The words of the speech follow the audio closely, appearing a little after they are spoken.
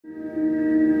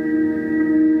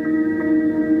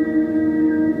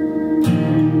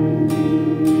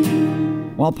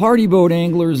While party boat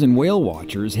anglers and whale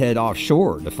watchers head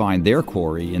offshore to find their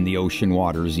quarry in the ocean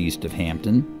waters east of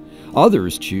Hampton,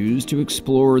 others choose to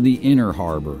explore the inner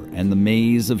harbor and the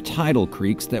maze of tidal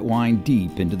creeks that wind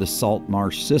deep into the salt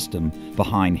marsh system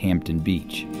behind Hampton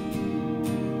Beach.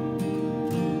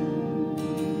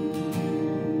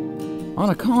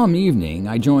 On a calm evening,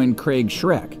 I joined Craig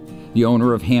Schreck, the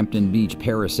owner of Hampton Beach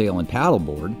Parasail and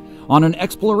Paddleboard, on an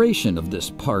exploration of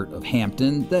this part of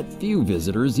Hampton that few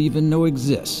visitors even know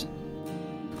exists.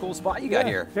 Cool spot you got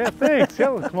here. Yeah, thanks.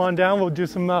 Yeah, come on down. We'll do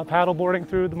some paddleboarding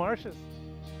through the marshes.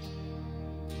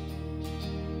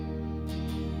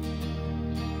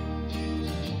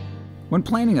 When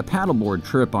planning a paddleboard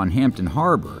trip on Hampton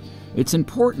Harbor, it's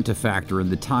important to factor in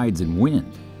the tides and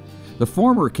wind. The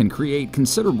former can create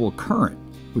considerable current,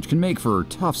 which can make for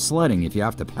tough sledding if you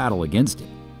have to paddle against it.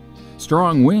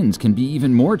 Strong winds can be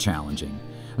even more challenging,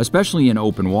 especially in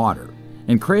open water,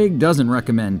 and Craig doesn't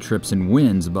recommend trips in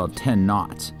winds above 10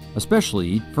 knots,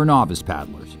 especially for novice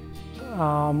paddlers.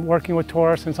 Working with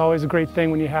tourists, it's always a great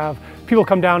thing when you have people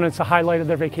come down and it's a highlight of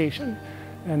their vacation,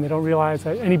 and they don't realize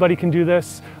that anybody can do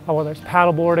this, whether it's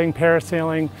paddleboarding,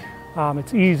 parasailing.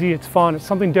 It's easy, it's fun, it's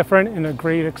something different, and a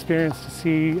great experience to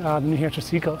see the New Hampshire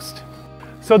Seacoast.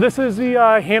 So this is the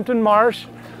Hampton Marsh.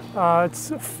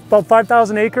 It's about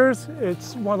 5,000 acres.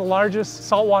 It's one of the largest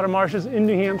saltwater marshes in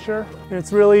New Hampshire. And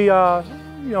it's really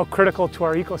critical to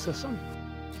our ecosystem.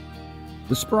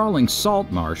 The sprawling salt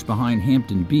marsh behind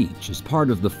Hampton Beach is part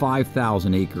of the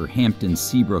 5,000-acre Hampton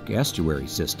Seabrook estuary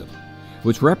system,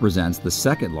 which represents the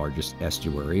second largest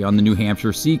estuary on the New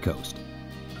Hampshire Seacoast.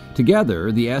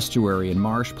 Together, the estuary and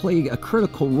marsh play a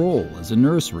critical role as a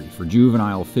nursery for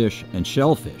juvenile fish and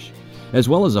shellfish, as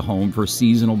well as a home for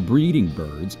seasonal breeding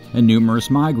birds and numerous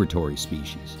migratory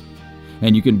species.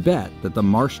 And you can bet that the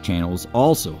marsh channels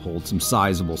also hold some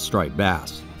sizable striped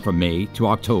bass from May to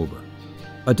October.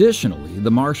 Additionally, the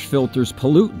marsh filters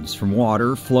pollutants from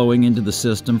water flowing into the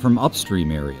system from upstream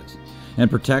areas and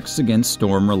protects against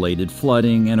storm-related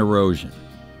flooding and erosion.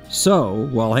 So,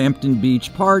 while Hampton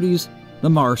Beach parties, the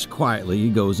marsh quietly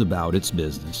goes about its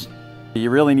business. You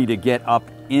really need to get up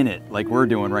in it like we're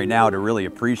doing right now to really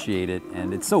appreciate it,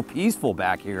 and it's so peaceful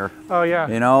back here. Oh yeah.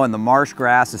 You know, and the marsh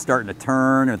grass is starting to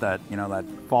turn with that, that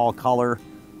fall color.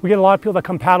 We get a lot of people that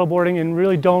come paddleboarding and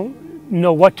really don't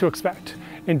know what to expect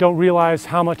and don't realize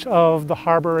how much of the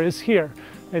harbor is here.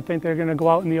 They think they're going to go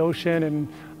out in the ocean,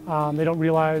 and they don't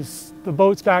realize the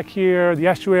boats back here, the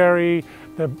estuary,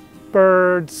 the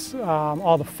birds,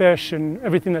 all the fish, and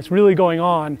everything that's really going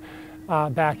on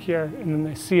back here, and then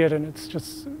they see it, and it's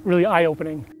just really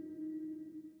eye-opening.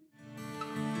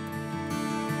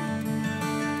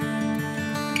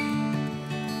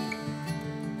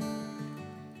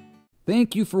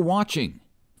 Thank you for watching.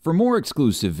 For more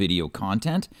exclusive video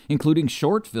content, including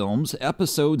short films,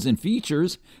 episodes, and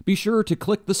features, be sure to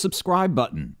click the subscribe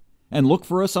button and look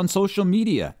for us on social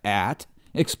media at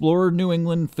Explore New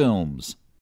England Films.